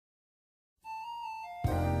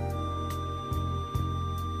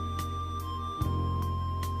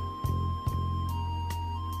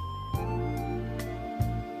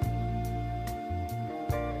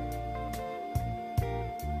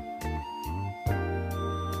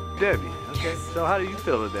Debbie. Okay. So how do you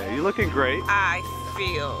feel today? You're looking great. I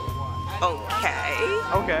feel okay.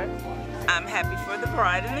 Okay. I'm happy for the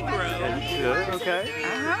bride and the groom. Yeah, you should. Okay.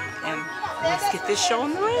 And let's get this show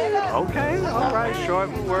on the road. Okay. All right.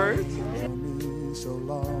 Short words. So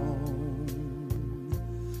long,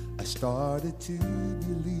 I started to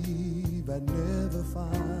believe I'd never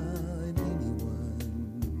find anyone.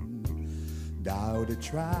 Doubt had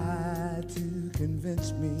tried to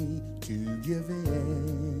convince me to give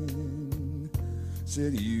in.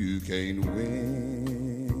 Said you can't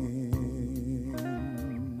win.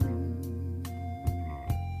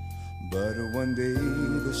 But one day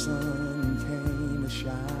the sun came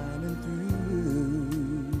shining through.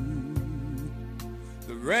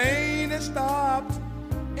 The rain had stopped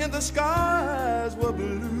and the skies were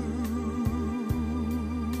blue.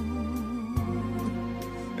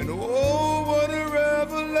 And oh, what a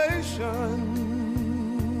revelation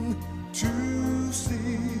to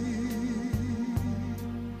see.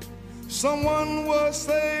 Someone was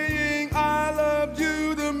saying, I love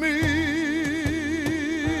you to me.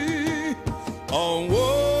 On one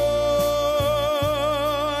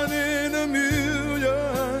in a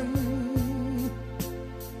million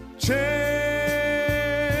chance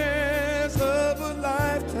of a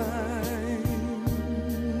lifetime,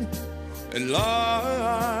 and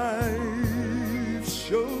life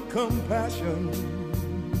showed compassion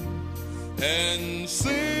and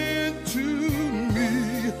sent to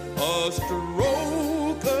me a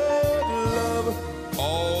stroke of love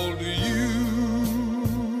called you.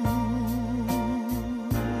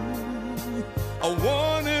 A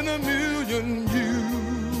one in a million you.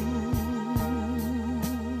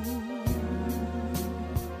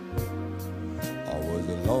 I was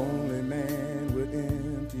a lonely man with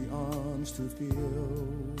empty arms to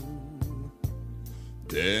fill.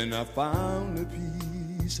 Then I found a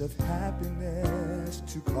piece of happiness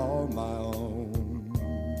to call my own.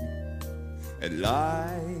 And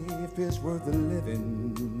life is worth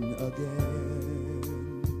living again.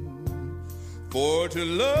 For to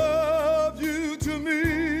love you to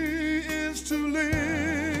me is to live.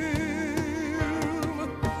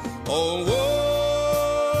 Oh,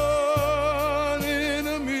 one in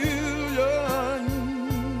a million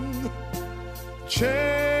chance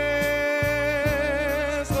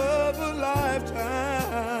of a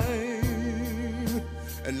lifetime,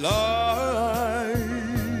 and life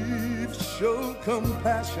showed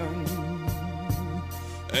compassion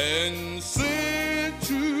and sent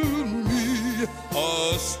to me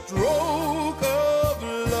a stroke of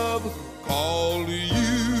love called you.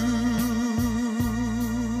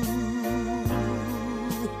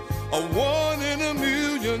 A one in a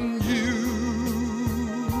million you.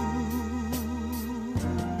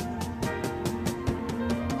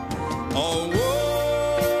 A one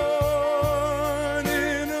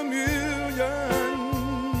in a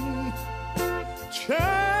million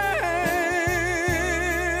chance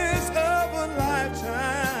of a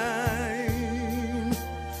lifetime,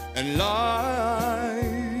 and life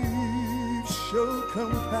showed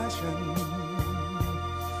compassion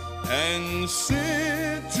and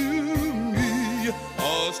sent to me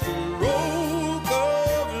a stroke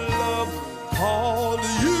of love called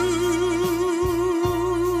you.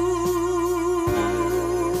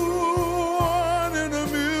 One in a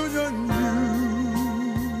million you.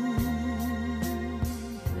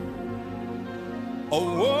 A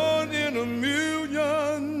one in a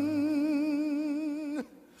million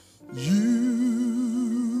you.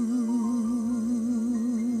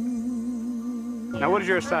 Now, what is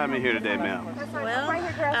your assignment here today, ma'am? Well, I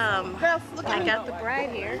got the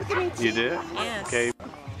bride here. You did? Yes. Okay.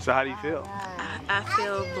 So how do you feel? I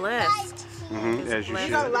feel blessed. As you Blessed should.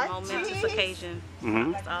 with a momentous occasion.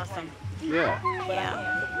 It's awesome. Yeah.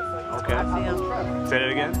 Yeah. Okay. I feel. Say that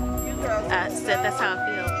again? I said that's how I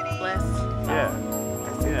feel. Blessed. Yeah.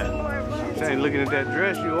 Yeah. Saying, looking at that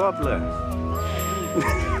dress, you are blessed.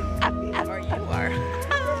 Or you are.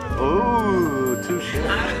 Ooh, touche. I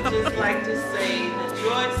would just like to say that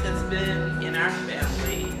Joyce has been in our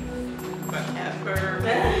family forever.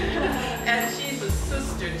 And she's a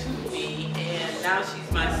sister to me, and now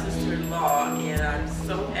she's my sister-in-law, and I'm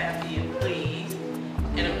so happy and pleased.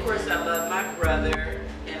 And of course, I love my brother,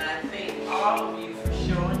 and I thank all of you for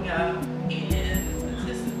showing up and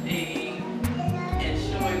participating and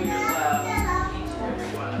showing your love to each and every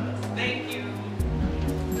one of us. Thank you.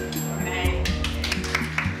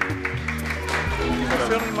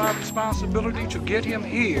 Fulfilling my responsibility to get him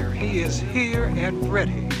here. He is here and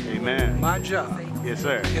ready. Amen. My job Yes,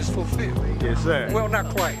 sir. is fulfilled. Yes, sir. Well, not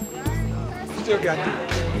quite. Still got to do it.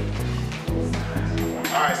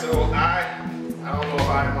 All right, so I don't know if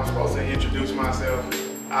I'm supposed to introduce myself.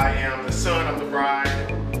 I am the son of the bride,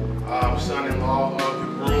 son-in-law of the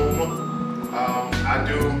groom. I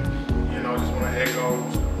do, just want to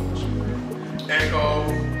echo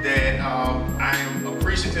that I am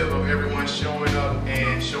appreciative of everyone showing up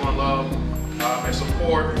and showing love and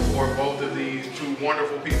support for both of these two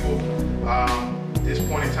wonderful people. At this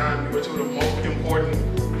point in time, you are two of the most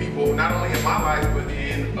important people, not only in my life, but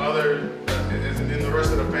in in the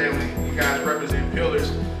rest of the family. You guys represent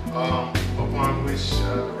pillars upon which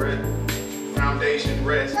the Red Foundation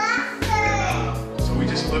rests. And, so we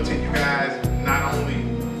just look to you guys not only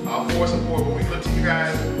for support, but we look to you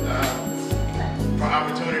guys for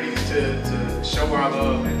opportunities to show our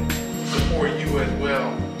love and support you as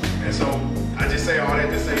well. And so I just say all that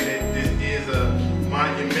to say that this is a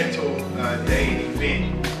monumental day and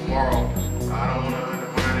event tomorrow. I don't want to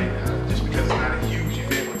undermine it just because it's not a huge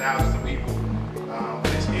event with thousands of people,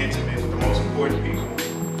 but it's intimate with the most important people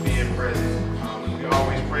being present. We're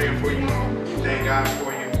always praying for you, thank God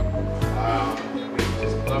for you. We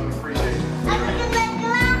just love and appreciate you. All right.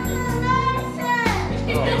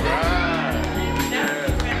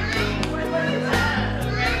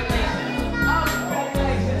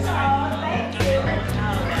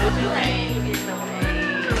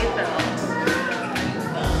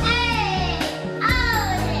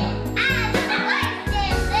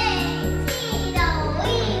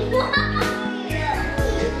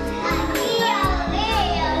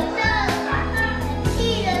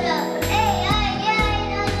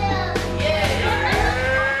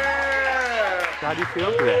 How do you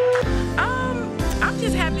feel today? I'm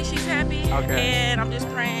just happy she's happy. Okay. And I'm just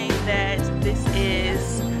praying that this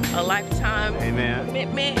is a lifetime Amen.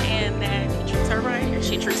 commitment and that he treats her right and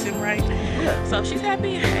she treats him right. Yeah. So if she's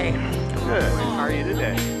happy, hey. Good. How are you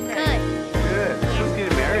today? Good. Good. Who's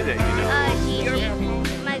getting married that you know?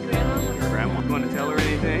 Gigi. My grandma. Your grandma. You want to tell her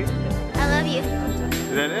anything? I love you.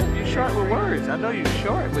 Is that it? You're short with words. I know you're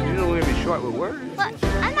short, but you don't want to be short with words. What?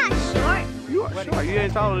 I'm not short. You are short. You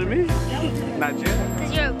ain't taller than me. Not yet.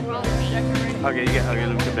 Because you're a grown man. Okay, okay,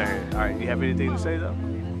 let me come down here. All right, you have anything to say though?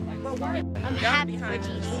 I'm happy for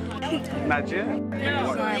Gigi. Not yet? You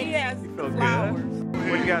feel good?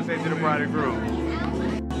 What you got to say to the bride and groom?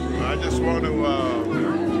 I just want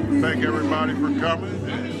to thank everybody for coming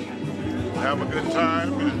and have a good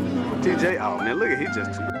time. TJ, oh man, look at he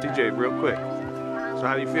just TJ real quick. So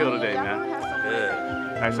how do you feel today, man? Good.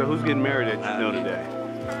 All right, so who's getting married that you know today?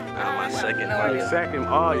 My second. Your second?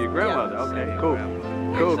 Oh, your grandmother. Okay, cool.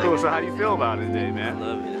 Cool. So how do you feel about it today, I man?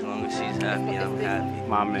 love it. As long as she's happy, I'm happy.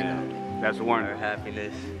 My man, that's Her wonderful.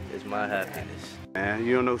 happiness is my happiness. Man,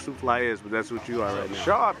 you don't know who Souffly is, but that's what you are right now.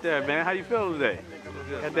 Show up there, man. How you feel today?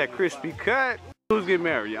 Got that crispy cut. Who's getting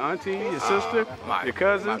married? Your auntie, your sister, your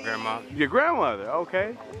cousin? My grandma. Your grandmother.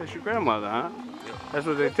 Okay, that's your grandmother, huh? That's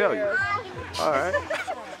what they tell you. All right.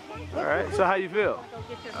 All right. So how you feel?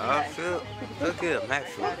 I feel good. I'm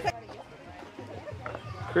happy.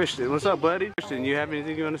 Christian, what's up, buddy? Christian, you have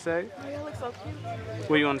anything you want to say? What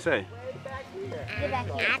do you want to say? I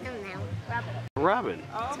don't know. Robin.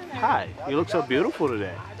 Hi. You look so beautiful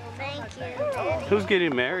today. Thank you, Daddy. Who's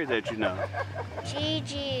getting married that you know?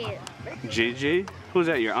 Gigi. Gigi? Who's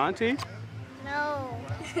that? Your auntie? No.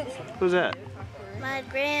 Who's that? My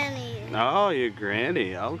granny. Oh, your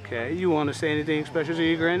granny. Okay. You want to say anything special to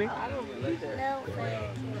your granny? No,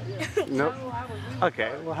 thank you. Nope.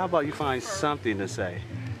 Okay. Well, how about you find something to say?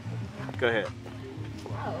 Go ahead.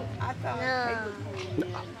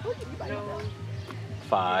 No.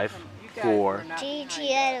 5, 4.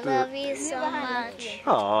 Gigi, I love you so much.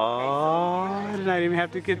 Oh, I did not even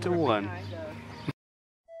have to get to 1.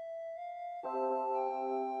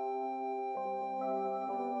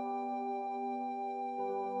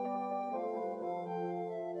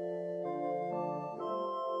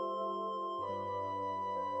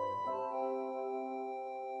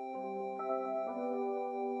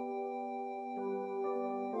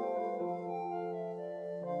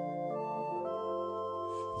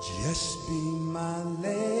 Just be my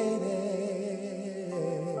lady,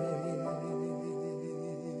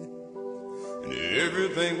 and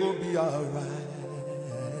everything will be alright.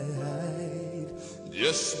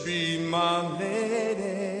 Just be my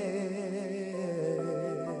lady.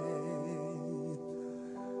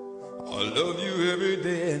 I love you every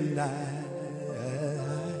day and night.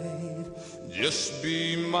 Just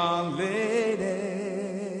be my lady.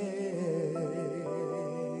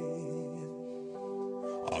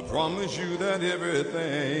 I promise you that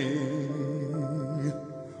everything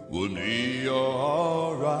will be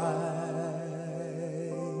alright.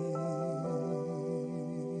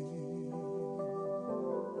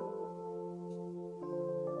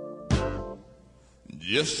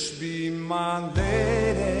 Just be my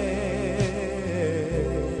lady.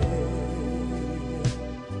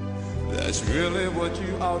 That's really what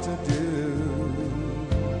you ought to do.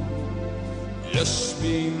 Just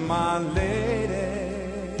be my lady.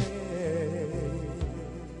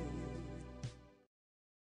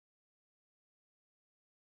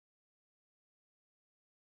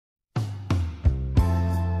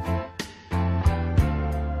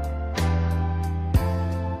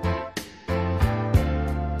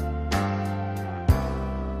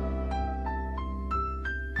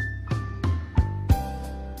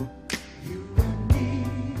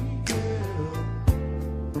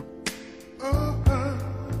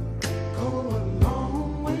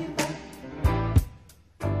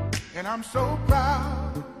 And I'm so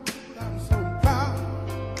proud, I'm so proud.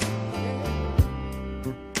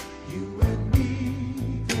 You and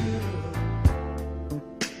me, girl,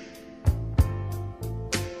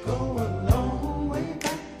 go a long way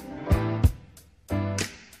back.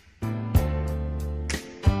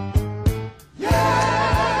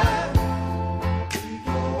 Yeah, we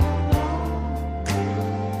go a long way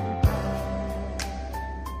back.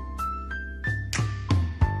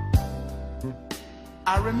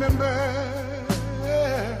 I remember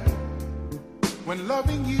when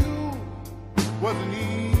loving you wasn't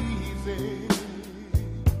easy.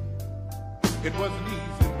 It wasn't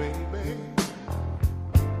easy, baby.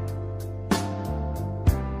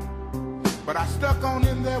 But I stuck on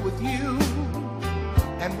in there with you,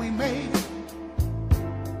 and we made it.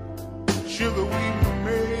 Sugar, we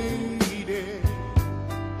made it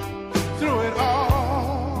through it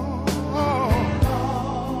all.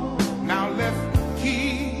 Now let's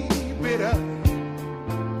keep it up,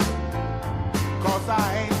 'cause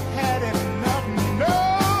I ain't had enough. No,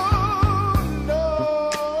 no.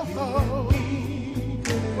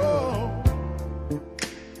 Oh.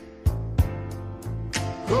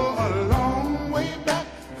 Go a long way back,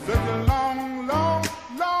 such a long, long,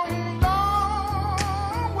 long,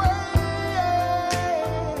 long way.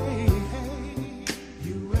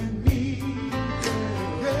 You and me,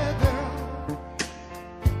 yeah, girl.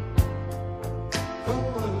 Go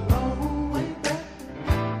a long way back.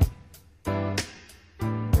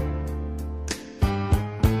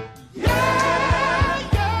 Yeah,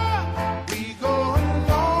 yeah, we go a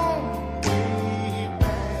long way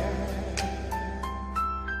back.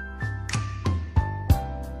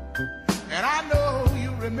 And I know you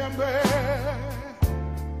remember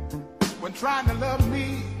when trying to love me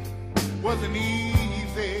wasn't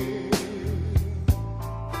easy.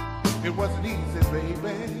 It wasn't easy,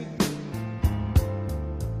 baby.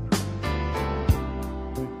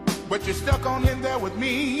 But you're stuck on in there with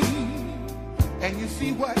me, and you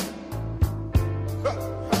see what?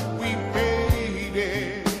 We made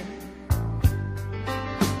it.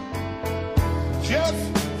 Just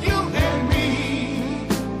you and me,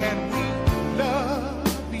 and we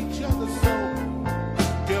love each other so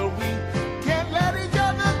till we can't let each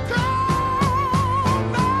other go.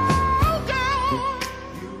 No, girl.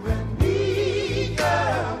 You and me,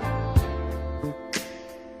 girl.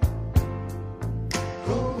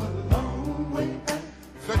 Go a long way back.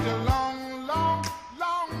 Such a long, long,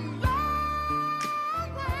 long, long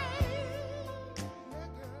way.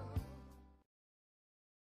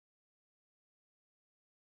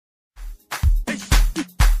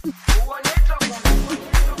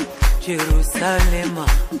 Jerusalema,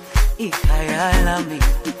 ikhaya lami,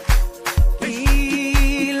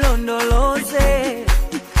 ilondoloze,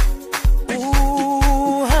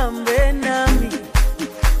 uhambe nami,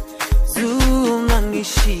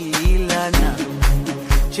 zungangishilana.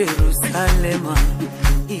 Jerusalema,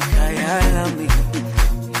 ikhaya lami,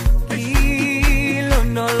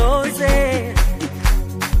 ilondoloze,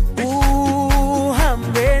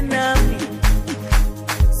 uhambe nami,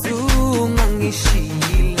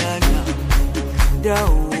 zungangishilana.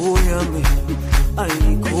 Dawo yami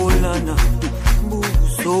ayikholana,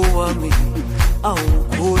 buso wami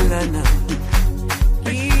awukholana.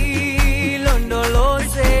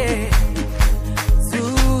 Ilondoloze,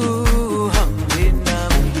 zuhambe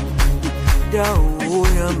nami. Dawo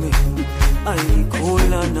yami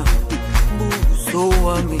ayikholana, buso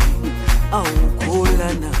wami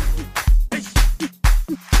awukholana.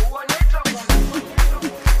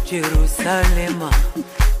 Jerusalema,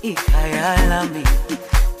 ikhaya lami,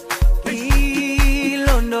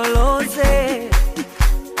 ilondoloze,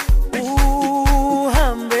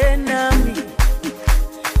 uhambe nami,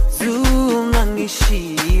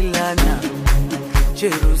 zungangishilana.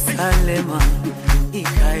 Jerusalema,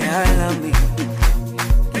 ikhaya lami,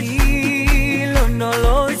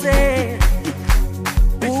 ilondoloze,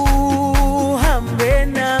 uhambe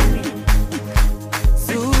nami,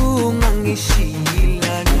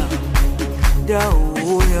 ngishilana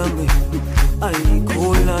dawo yami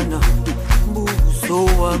ayikholana buso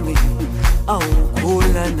wami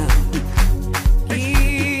awukholana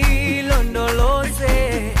ilondoloze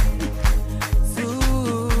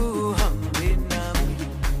zuhambe nami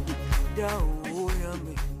dawo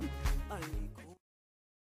yami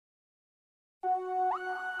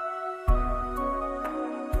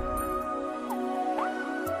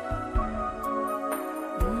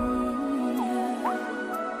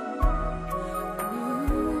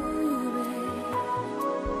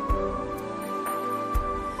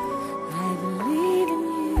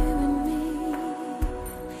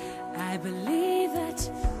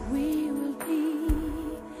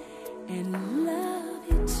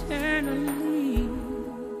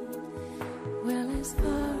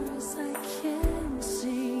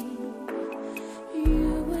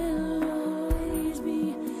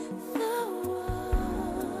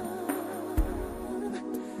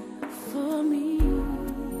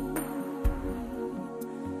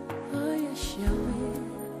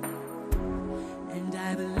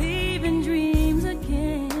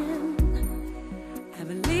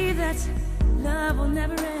love will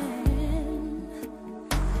never end,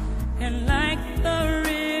 and like the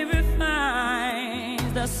river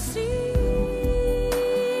finds the sea,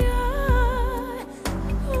 I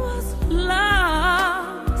was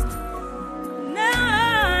lost,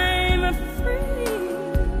 now I'm free,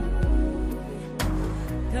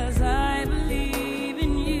 'cause I believe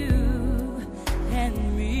in you and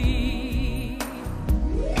me.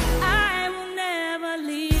 I will never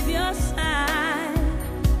leave your side,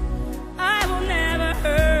 I will never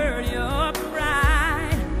hurt your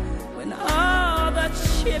pride. When all the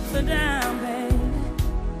chips are down, babe,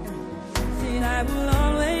 see, I will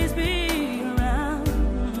always be around,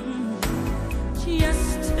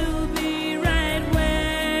 just to be right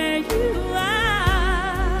where you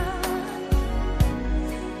are,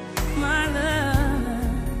 my love.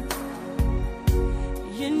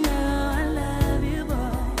 You know I love you,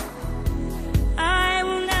 boy. I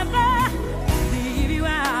will never leave you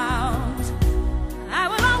out. I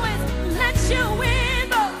will always let you in,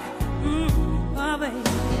 oh baby,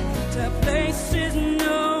 to places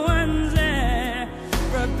no one's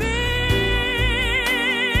ever been,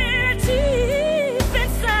 deep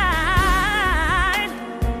inside.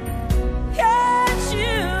 Can't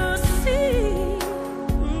you see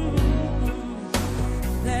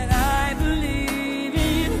that I believe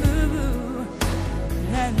in you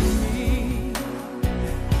and me?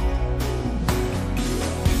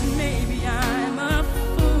 Maybe I'm a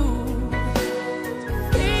fool to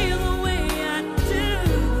feel the way I do.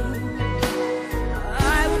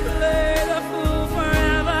 I will play the fool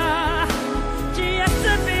forever, just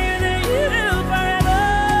to be with you forever.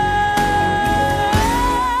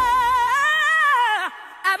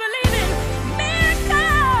 I believe in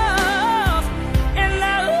miracles, and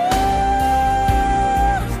love's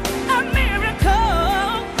a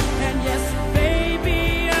miracle. And yes, baby,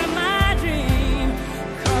 you're my dream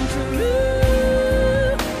come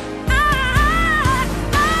true. I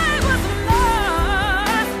was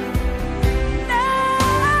lost, now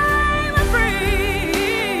I'm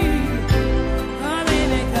free. Oh,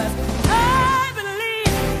 baby, 'cause I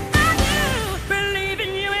believe, I do believe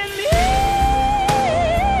in you and me.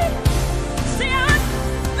 See, I was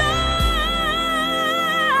lost,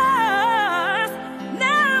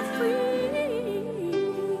 now I'm free.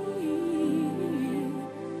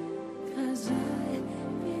 'Cause I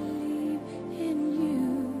believe in you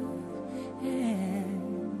and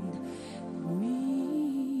me.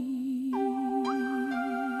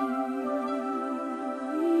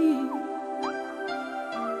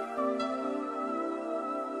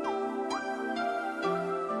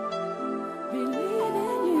 Believe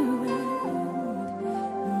in you and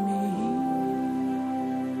me.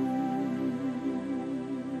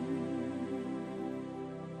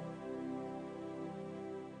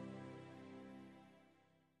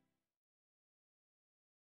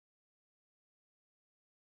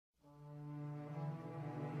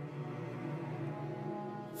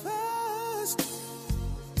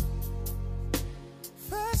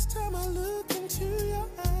 First time I looked into your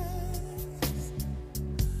eyes,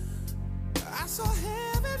 I saw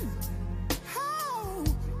heaven, how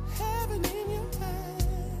heaven in your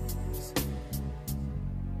eyes.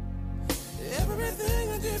 Everything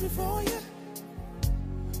I did before you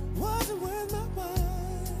wasn't worth my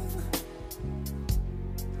while.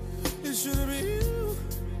 It should have been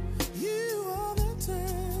you all the time.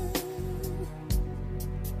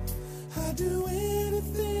 I'd do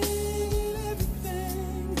anything and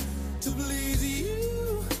everything to please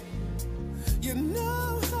you. You know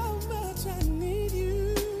how much I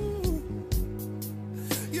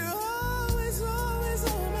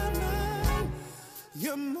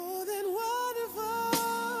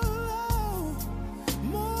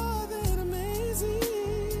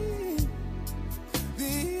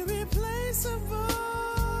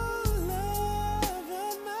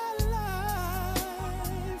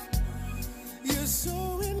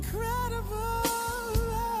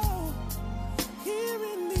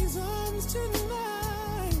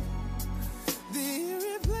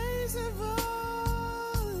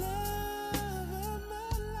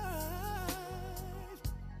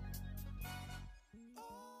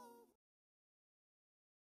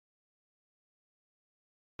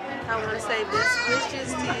want to say best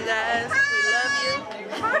wishes to you guys. We love you.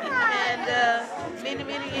 And many,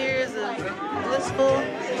 many years of blissful,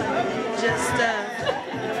 just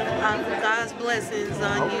God's blessings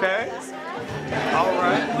on you. Okay. All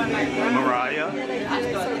right. Mariah,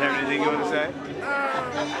 have anything you want to say?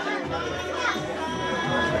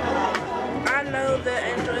 I know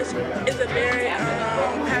that Joyce is a very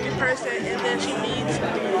happy person, and that she needs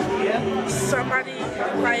somebody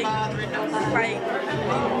like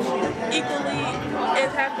equally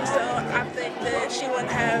as happy. So I think that she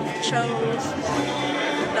wouldn't have chose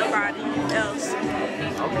nobody else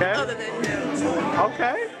other than him.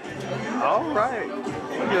 Okay. All right.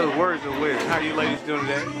 What are your words of wisdom? How are you ladies doing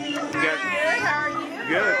today? Good. How are you?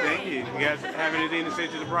 Good, thank you. You guys have anything to say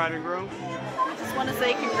to the bride and groom? I just want to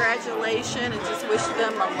say congratulations and just wish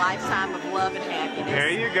them a lifetime of love and happiness. There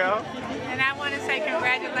you go. And I want to say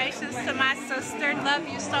congratulations to my sister. Love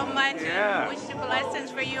you so much. Yeah. And wish you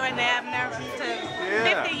blessings for you and Abner to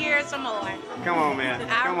 50 years or more. Come on, man.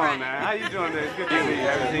 Come on now. How you doing today? It's good to meet you.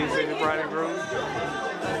 Have anything to say to the bride and groom?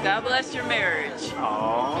 God bless your marriage.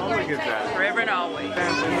 Oh, look at that. Forever and always. You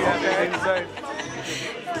have anything to say?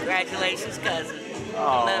 Congratulations, cousin.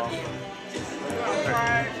 Oh. Love you.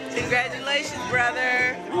 Congratulations,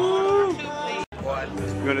 brother. Woo.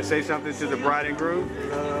 You want to say something to the bride and groom?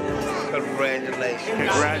 Congratulations.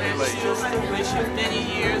 Congratulations. Wish you many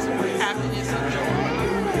years of happiness and joy.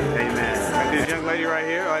 Amen. And this young lady right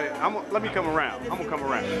here, let me come around. I'm going to come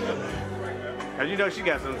around. Cause you know she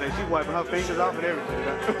got something. She's wiping her fingers off and everything.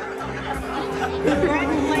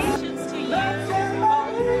 Congratulations to you. I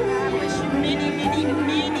wish you many, many,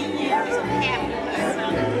 many years of happiness.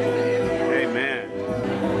 Amen.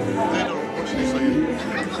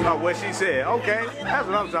 Oh, what she said. Okay, that's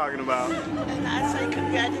what I'm talking about. And I say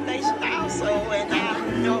congratulations also, and I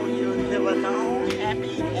know you'll live a long,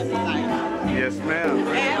 happy life. Yes, ma'am.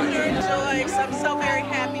 Abner, Joyce, I'm so very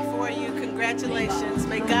happy for you. Congratulations.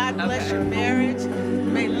 May God bless your marriage.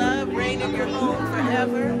 May love reign in your home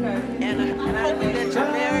forever. And I'm hoping that your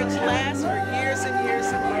marriage lasts for years and years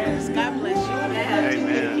and years. God bless you.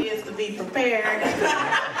 Amen. He is to be prepared.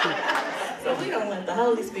 So we don't let the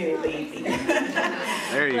Holy Spirit lead me.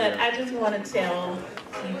 There you But go. I just want to tell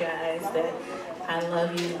you guys that I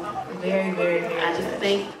love you very, very, very much. I just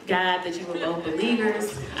thank God that you were both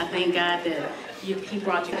believers. I thank God that He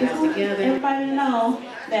brought you guys together. Everybody know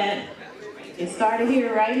that it started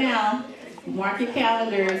here right now. Mark your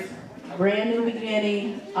calendars. Brand new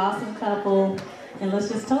beginning. Awesome couple. And let's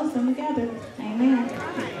just toast them together. Amen.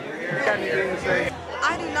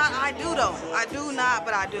 I do not, I do though. I do not,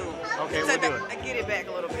 but I do. Okay, So we'll do it. I get it back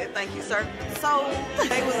a little bit. Thank you, sir. So,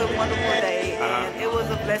 today was a wonderful day, and it was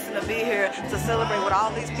a blessing to be here to celebrate with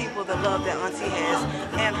all these people, the love that Auntie has,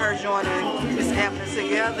 and her joining this happening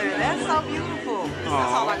together. That's so beautiful.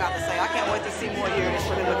 That's all I got to say. I can't wait to see more years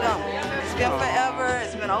for them to come. It's been forever.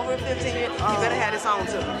 It's been over 15 years. You better have this on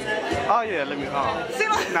too. Oh, yeah, let me See,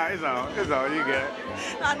 like, Nah, it's on. It's on. You got it.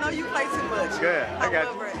 I know you play too much. Good. I got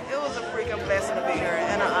you. However, it was a freaking blessing to be here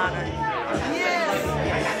and an honor.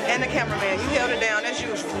 Yes. And the cameraman, you held it down as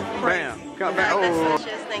usual. Bam. Come back. Oh.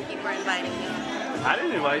 Thank you for inviting me. I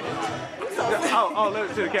didn't invite you. Oh, let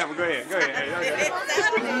it to the camera. Go ahead. Go ahead.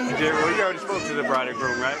 Okay. Jerry, well, you already spoke to the bride and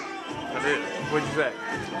groom, right? I did. What'd you say?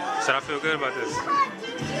 Said I feel good about this.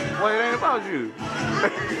 Well, it ain't about you.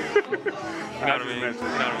 You know what I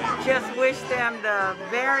mean? Just wish them the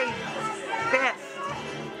very best.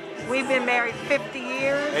 We've been married 50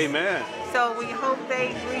 years. Amen. So we hope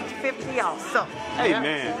they reach 50 also.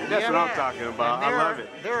 Amen. That's what I'm talking about. I love it.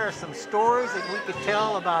 There are some stories that we could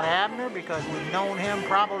tell about Abner because we've known him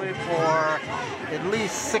probably for at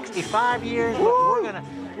least 65 years. But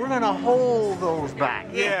we're gonna hold those back.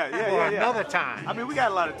 Yeah. Another time. I mean, we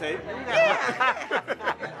got a lot of tape.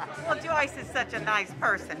 Well, Joyce is such a nice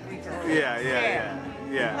person. We just, Yeah.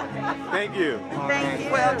 Thank you. Thank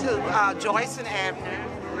you. Well, to Joyce and Abner,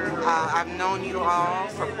 I've known you all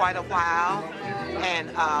for quite a while, and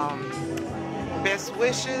best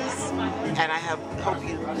wishes, and I hope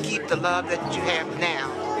you keep the love that you have now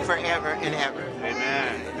forever and ever.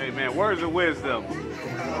 Amen. Words of wisdom.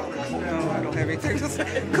 No, I don't have anything to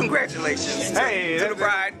say. Congratulations Hey, to the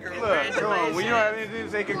bride. Look, come on. When you don't have anything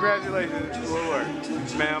to say, congratulations. What word?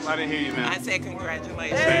 Ma'am, I didn't hear you, ma'am. I said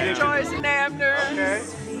congratulations. Hey, Joyce and Abner. Okay.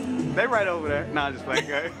 They right over there. Nah, just like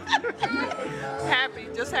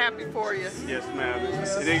Just happy for you. Yes, ma'am.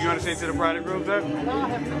 Anything you want to say to the bride and groom, sir?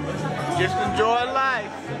 Just enjoy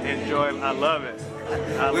life. I love it.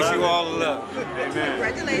 Wish you all the love. Amen.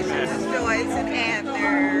 Congratulations, Joyce and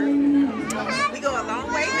Abner. We go a long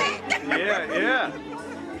way back. Yeah.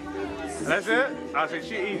 That's it? I said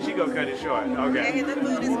she eats, she gonna cut it short. Okay. Hey, the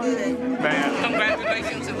food is good. Bam.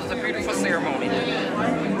 Congratulations, it was a beautiful ceremony.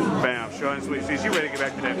 Bam, short and sweet. See, she ready to get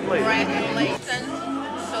back to that plate. Congratulations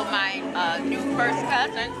to my new first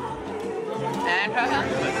cousin and her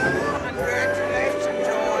husband. Congratulations,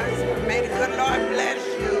 George. May the good Lord bless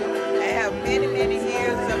you and have many, many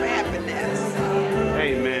years of happiness.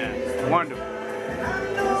 Amen. Wonderful.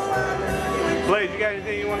 Blaze, you got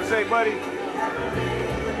anything you want to say, buddy?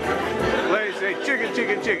 Blaze, say chicken,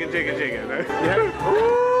 chicken, chicken, chicken, chicken. Yeah.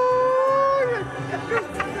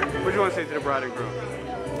 What do you want to say to the bride and groom?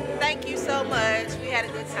 Thank you so much. We had a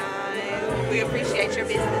good time. We appreciate your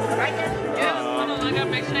business. Right there? Yeah, hold on, I gotta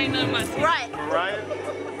make sure ain't none of my teeth. Right. Right?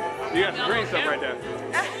 You got some green stuff right there.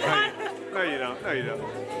 No, you don't. No, you don't.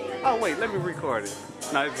 Oh, wait, let me record it.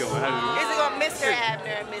 No, it's going. Is it going to Mr.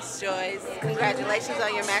 Abner and Miss Joyce? Congratulations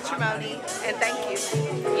on your matrimony, and thank you.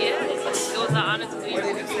 Yes, it was an honor to be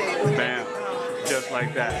here. Bam. Just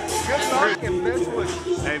like that. Good luck and best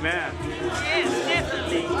wishes. Amen. Yes,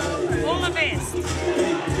 definitely. All the best.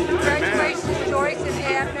 Congratulations, Joyce and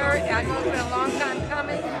Abner. I know it's been a long time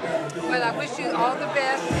coming, but I wish you all the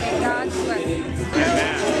best and God's blessing.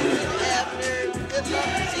 Amen. Abner, good luck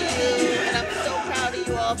to you, and I'm so proud of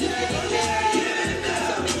you all for getting married.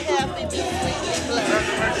 So be happy, be sweet, be blessed.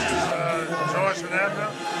 Congratulations, Joyce and Abner.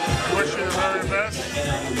 Wish you the very best.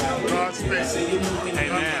 Godspeed.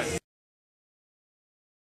 Amen.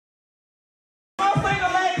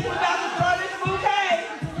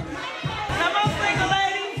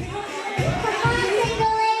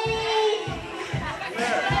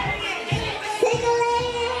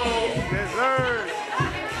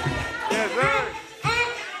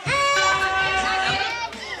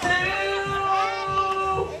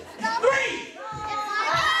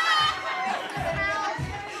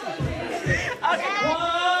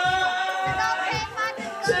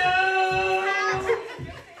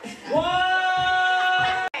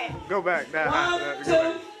 Go back. That 1,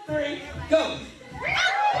 2, 3, go.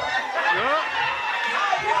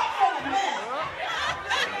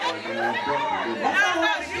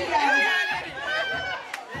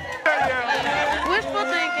 Wishful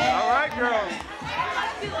thinking. All right, girl.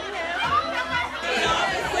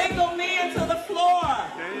 Single men to the floor.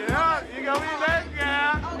 Yeah, you gonna be that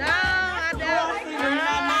girl. No, I don't.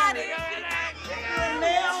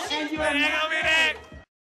 And you're gonna be that.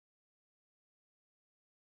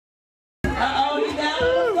 Uh-oh, he got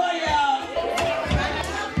one for y'all.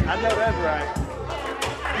 I know that's right.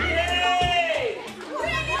 Yay!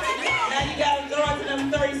 Now you got to throw to them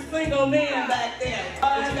 3 single men back there.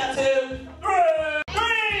 1, 2, 3.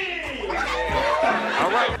 All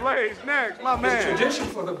right, Blaze, next, my man. It's tradition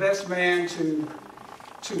for the best man to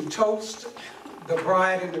toast the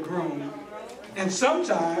bride and the groom, and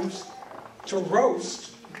sometimes to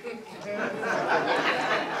roast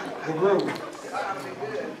the groom.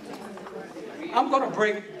 I'm going to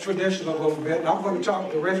break tradition a little bit, and I'm going to talk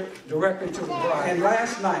directly to the bride. And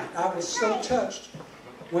last night, I was so touched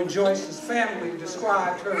when Joyce's family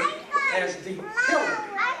described her as the pillar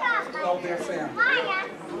of their family.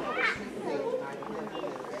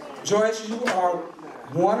 Joyce, you are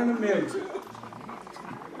 1 in a million.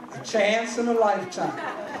 A chance in a lifetime.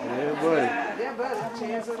 Yeah, buddy. Yeah, buddy.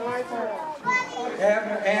 Chance in a lifetime.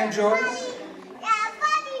 Abner and Joyce,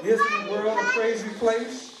 isn't the world a crazy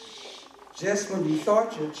place? Just when you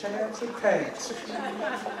thought your chance had passed,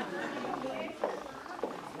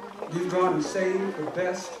 you've gone and saved the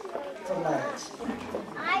best for last.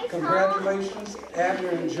 Congratulations, Abner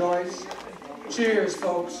and Joyce. Cheers,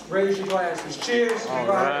 folks. Raise your glasses. Cheers. All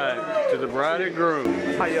right, to the bride and groom.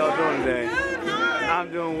 How y'all doing today? I'm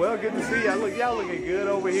doing well. Good to see y'all. Look, y'all looking good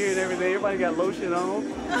over here and everything. Everybody got lotion on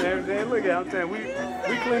and everything. Look at, I'm saying, we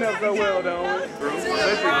clean up so well, don't we? To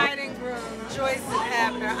the bride and groom, Joyce and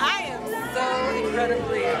Abner, I am so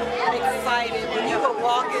incredibly excited. When you were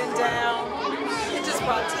walking down, it just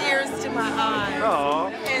brought tears to my eyes.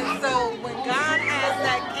 Aww. And so when God has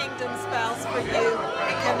that kingdom spouse for you,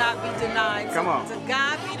 it cannot be denied. Come on. To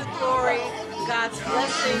God be the glory. God's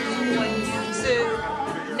blessing on you too,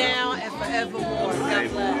 now and forevermore. God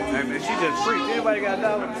bless. And she just preached. Anybody got a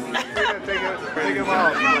dollar? Take him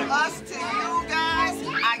off. From us to you guys,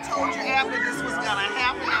 I told you after this was going to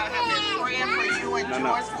happen, I have been praying for you and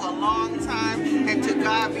Joyce for a long time, and to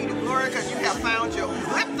God be the glory, because you have found your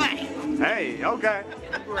good thing. Hey, okay.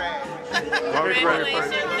 Great.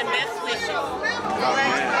 Congratulations and best wishes.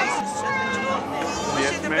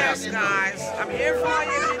 Wish you the best, guys. I'm here for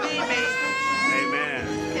you if you need me. Amen.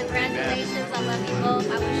 Congratulations, I love you both.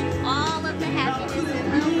 I wish you all of the happiness in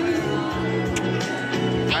the world.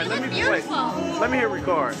 All right, let me hear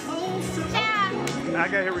record. Yeah. I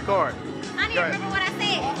got to hit record. didn't remember what I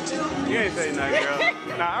said. You ain't say nothing,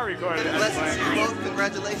 girl. Nah, I recorded it. Blessings to you both.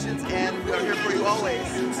 Congratulations, and we are here for you always.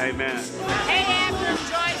 Amen. Hey, Abner,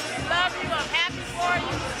 Joyce, we love you. I'm happy for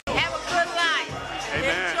you. Have a good life.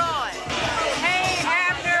 Amen. Enjoy. Hey,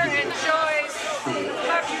 Abner and Joyce,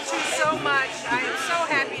 love you two so much. I am so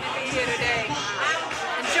happy to be here today.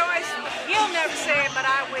 And Joyce, you'll never say it, but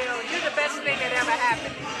I will. You're the best thing that ever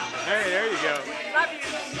happened. Hey, there you go. Love you.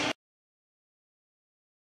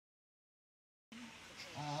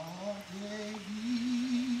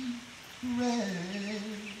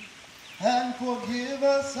 And forgive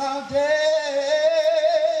us our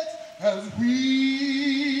debts as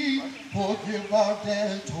we forgive our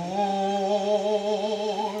debtors.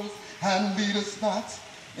 And lead us not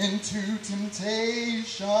into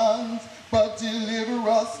temptations, but deliver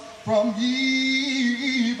us from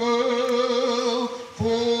evil.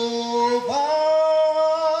 For thine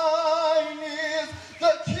is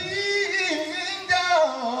the kingdom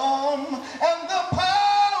and the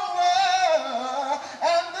power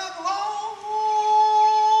and the glory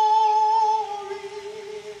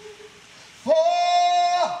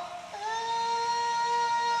forever.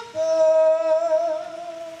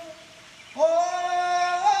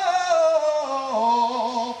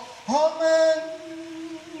 Oh, amen.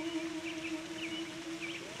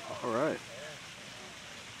 All right.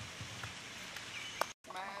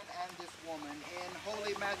 Man and this woman in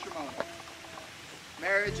holy matrimony.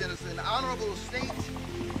 Marriage is an honorable state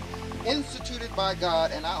instituted by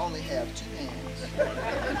God, and I only have 2 hands.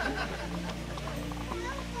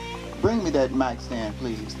 Bring me that mic stand,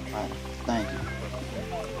 please. All right. Thank you.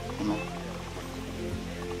 Amen.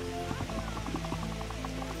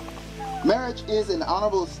 Marriage is an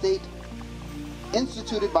honorable state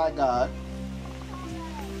instituted by God.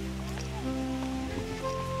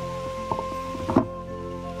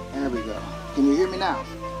 There we go. Can you hear me now?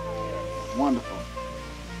 Wonderful.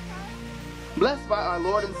 Blessed by our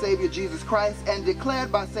Lord and Savior Jesus Christ and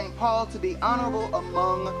declared by St. Paul to be honorable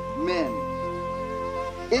among men.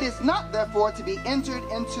 It is not therefore to be entered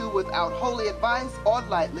into without holy advice or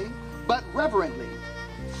lightly, but reverently,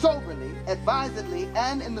 soberly, advisedly,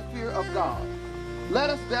 and in the fear of God.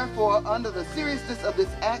 Let us therefore, under the seriousness of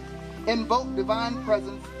this act, invoke divine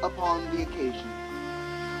presence upon the occasion.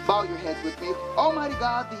 Bow your heads with me. Almighty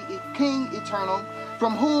God, the King eternal,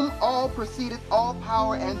 from whom all proceedeth all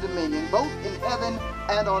power and dominion, both in heaven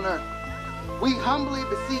and on earth. We humbly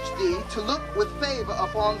beseech thee to look with favor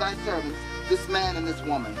upon thy servants, this man and this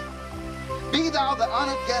woman. Be thou the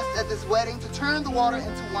honored guest at this wedding to turn the water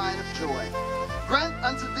into wine of joy. Grant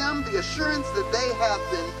unto them the assurance that they have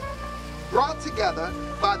been brought together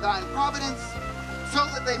by thine providence, so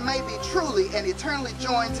that they may be truly and eternally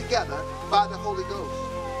joined together by the Holy Ghost.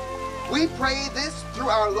 We pray this through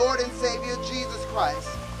our Lord and Savior, Jesus Christ.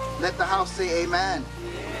 Let the house say amen.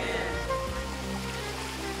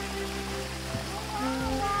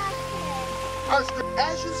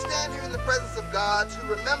 As you stand here in the presence of God, to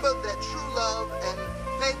remember that true love and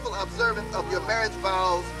faithful observance of your marriage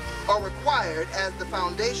vows are required as the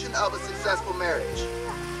foundation of a successful marriage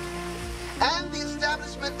and the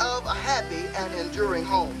establishment of a happy and enduring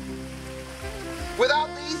home. Without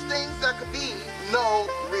these things, there could be no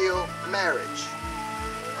real marriage.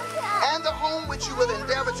 And the home which you will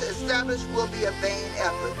endeavor to establish will be a vain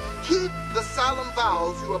effort. Keep the solemn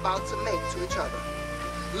vows you are about to make to each other.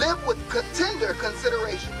 Live with tender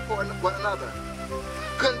consideration for one another.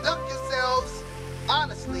 Conduct yourselves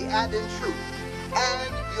honestly and in truth,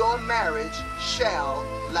 and your marriage shall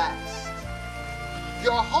last.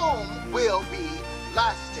 Your home will be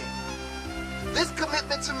lasting. This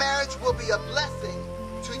commitment to marriage will be a blessing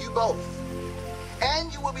to you both,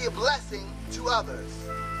 and you will be a blessing to others.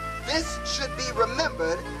 This should be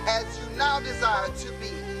remembered as you now desire to be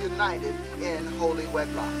united in holy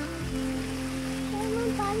wedlock.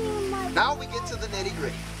 Now we get to the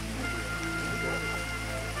nitty-gritty.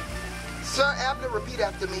 Sir Abner, repeat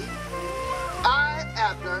after me. I,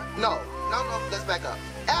 Abner, no, let's back up.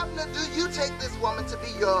 Abner, do you take this woman to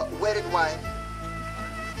be your wedded wife?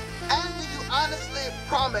 And do you honestly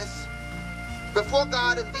promise before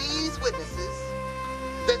God and these witnesses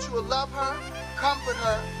that you will love her, comfort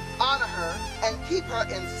her, honor her, and keep her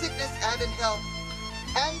in sickness and in health,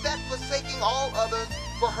 and that forsaking all others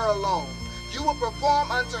for her alone, you will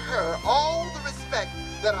perform unto her all the respect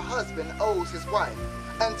that a husband owes his wife,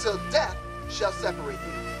 until death shall separate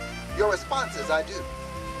you? Your response is, I do.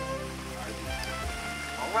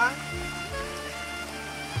 All right?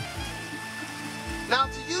 Now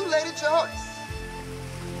to you, Lady Joyce,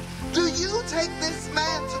 do you take this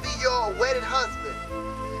man to be your wedded husband?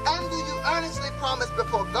 And do you earnestly promise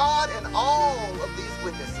before God and all of these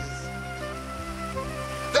witnesses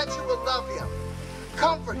love him,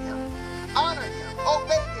 comfort him, honor him,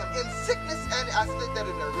 obey him in sickness and I slid that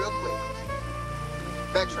in there real quick.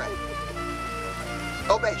 Backtrack.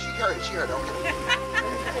 Obey. She heard it. She heard it. Okay.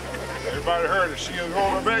 Everybody heard it. She is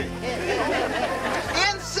going to obey.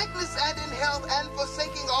 In sickness and in health, and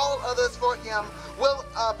forsaking all others for him, will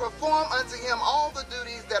perform unto him all the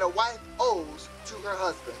duties that a wife owes to her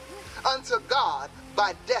husband. Unto God,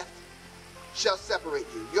 by death, shall separate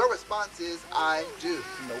you. Your response is, I do.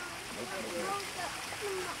 Nope.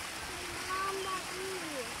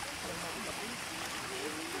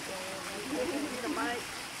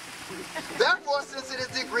 Therefore, since it is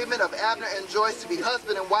the agreement of Abner and Joyce to be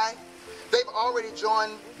husband and wife, they've already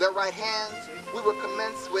joined their right hands. We will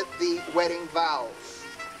commence with the wedding vows.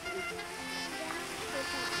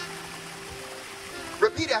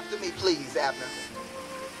 Repeat after me, please, Abner.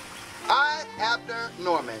 I, Abner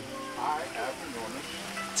Norman. I, Abner Norman.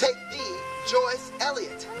 Take thee, Joyce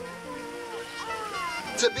Elliott,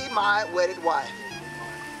 to be my wedded wife,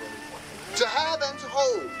 to have and to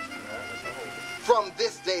hold from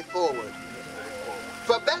this day forward,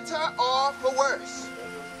 for better or for worse,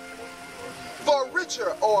 for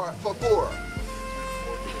richer or for poorer,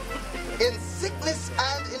 in sickness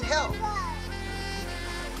and in health,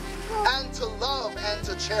 and to love and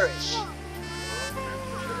to cherish,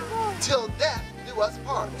 till death do us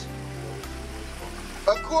part,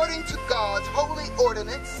 according to God's holy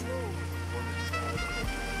ordinance,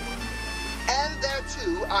 and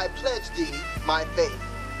thereto I pledge thee my faith.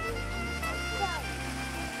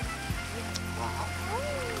 Wow.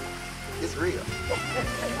 It's real.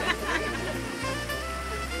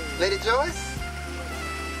 Lady Joyce,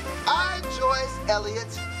 I, Joyce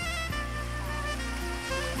Elliott,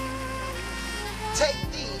 take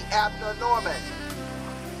thee, Abner Norman,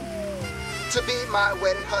 to be my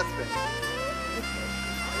wedded husband,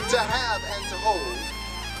 to have and to hold,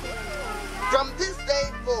 from this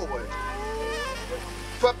day forward,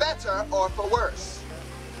 for better or for worse,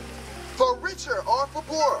 for richer or for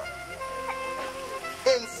poorer,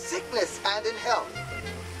 in sickness and in health,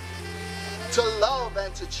 to love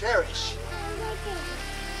and to cherish,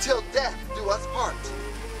 till death do us part,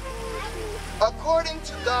 according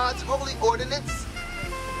to God's holy ordinance,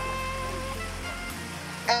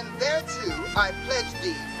 and thereto I pledge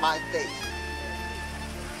thee my faith.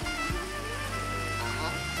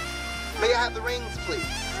 May I have the rings, please?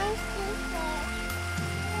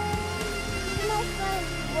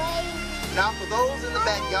 Now, for those in the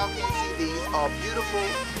back, y'all can't see, these are beautiful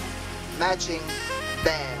matching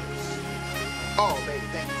bands. Oh, baby,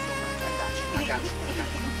 thank you so much. I got you.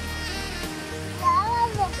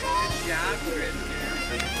 Good job, Christian.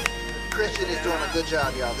 Christian is doing a good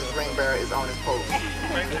job, y'all. This ring bearer is on his post.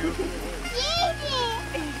 Thank you.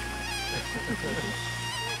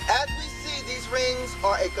 As we see, these rings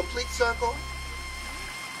are a complete circle.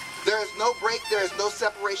 There is no break, there is no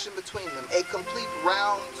separation between them. A complete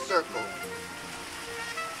round circle.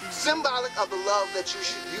 Symbolic of the love that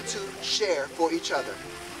you two share for each other.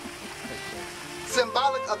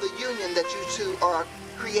 Symbolic of the union that you two are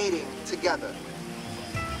creating together.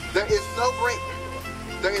 There is no break.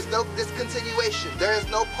 There is no discontinuation. There is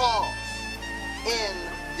no pause in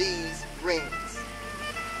these rings.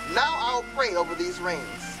 Now I'll pray over these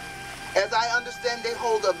rings. As I understand, they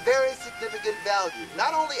hold a very significant value,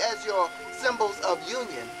 not only as your symbols of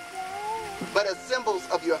union, but as symbols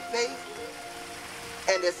of your faith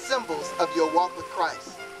and as symbols of your walk with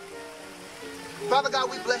Christ. Father God,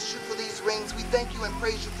 we bless you for these rings. We thank you and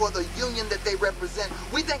praise you for the union that they represent.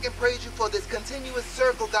 We thank and praise you for this continuous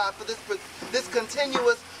circle, God, for this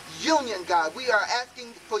continuous union, God. We are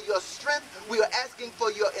asking for your strength. We are asking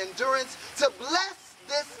for your endurance to bless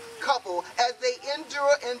this couple as they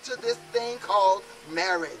endure into this thing called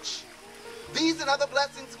marriage. These and other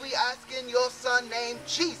blessings we ask in your son named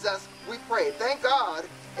Jesus, we pray. Thank God.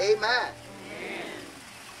 Amen.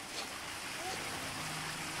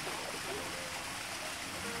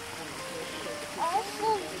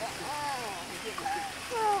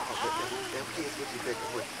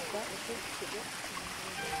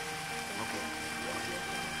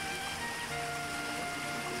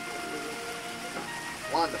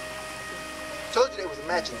 Wonderful. Told you they was a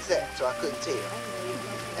matching set, so I couldn't tell.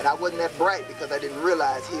 And I wasn't that bright because I didn't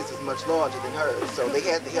realize his was much larger than hers, so they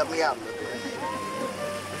had to help me out a little bit.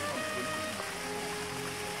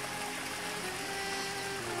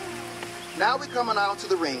 Now we're coming on to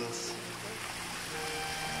the rings.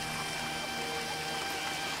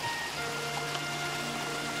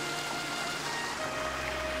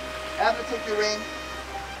 After take your ring,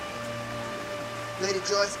 Lady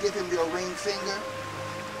Joyce, give him your ring finger.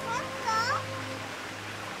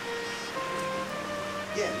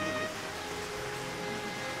 Yeah.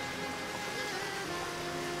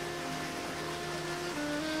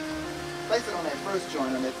 Place it on that first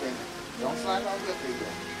joint on that finger. Don't slide it all the way up there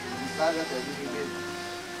yet. You slide it up there, we can get it.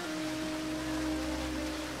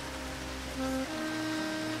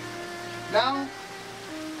 Now,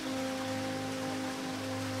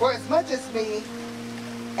 for as much as me,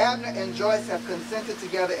 Abner and Joyce have consented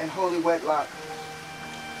together in holy wedlock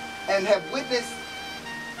and have witnessed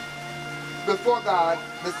before God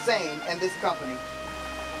the same in this company.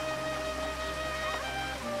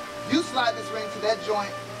 You slide this ring to that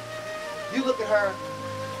joint, you look at her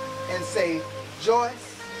and say,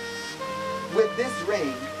 Joyce, with this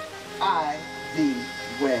ring, I thee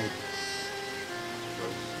wed.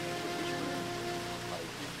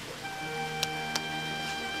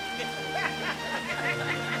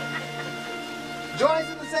 Joyce,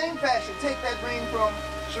 in the same fashion, take that ring from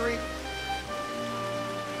Sharif,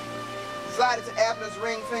 slide it to Abner's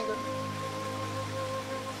ring finger,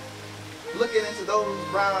 looking into those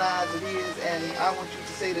brown eyes of his, and I want you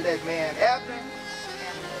to say to that man, Abner,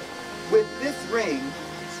 with this ring,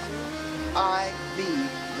 I thee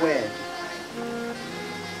wed.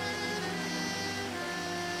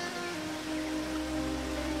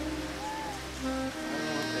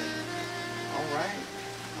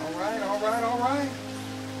 All right.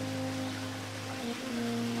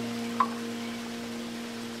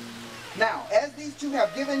 Now, as these two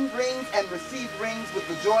have given rings and received rings with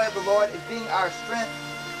the joy of the Lord as being our strength,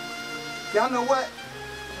 y'all know what?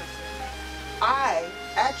 I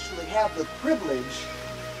actually have the privilege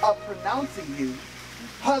of pronouncing you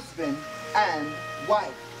husband and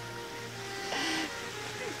wife.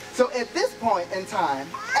 So at this point in time,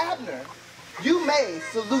 Abner, you may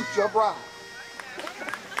salute your bride.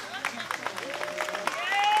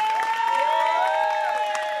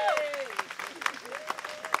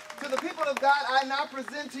 God, I now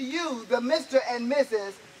present to you the Mr. and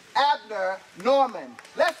Mrs. Abner Norman.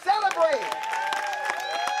 Let's celebrate.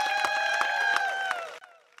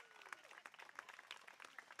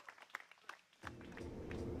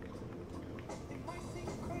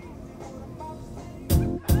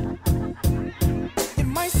 It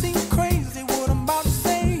might seem crazy what I'm about to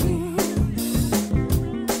say.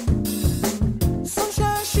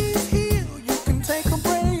 Sunshine, she's here. You can take a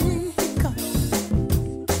break.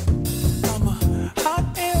 Hot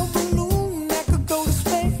air balloon that could go to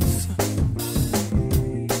space.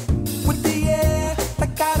 With the air,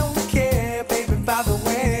 like I don't care, baby, by the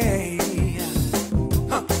way.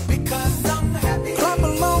 Because I'm happy. Clap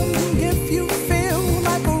along if you feel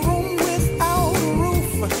like a room without a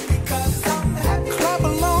roof. Because I'm happy. Clap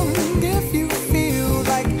along if you feel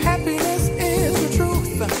like happiness is the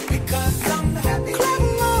truth. Because I'm happy. Clap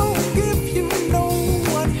along if you know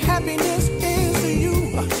what happiness is to you.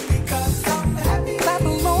 Because I'm happy. Clap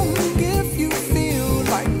along if you feel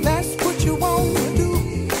like that's what you want to do.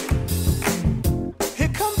 Here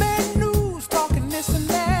come bad news, talking this and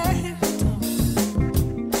that.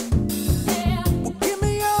 Well, give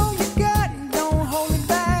me all you got and don't hold it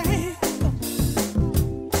back.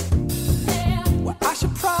 Well, I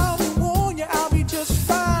should probably warn you, I'll be just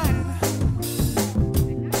fine.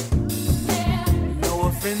 No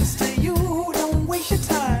offense to you, don't waste your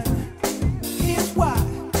time. Here's why.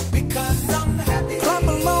 Because I'm happy. Clap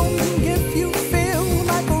along if you feel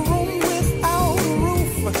like a room without a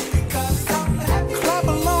roof. Because I'm happy. Clap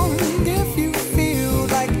along if you feel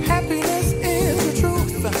like happiness is the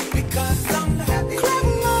truth. Because I'm happy. Clap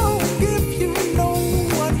along if you know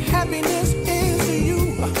what happiness is to you.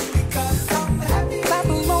 Because I'm happy. Clap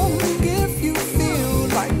along if you feel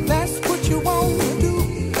like that's what you want to do.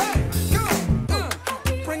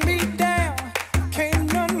 Bring me down,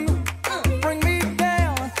 can't none bring me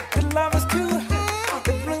down. The love is too high.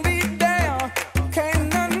 Bring me down,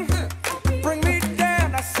 can't none bring me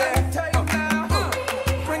down. I said,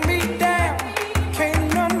 bring me down,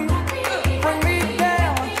 can't none bring me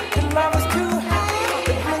down. The love is too high.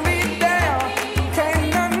 Bring me down, can't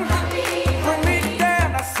none bring me down.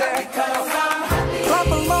 I said, clap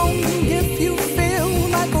along if you feel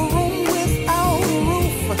like a room without a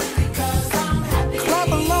roof. Clap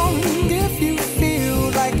along if you feel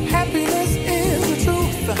like happiness is the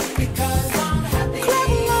truth. Clap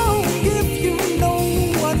along if you know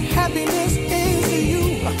what happiness is to you.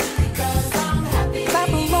 Clap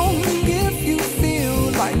along if you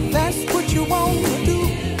feel like that's what you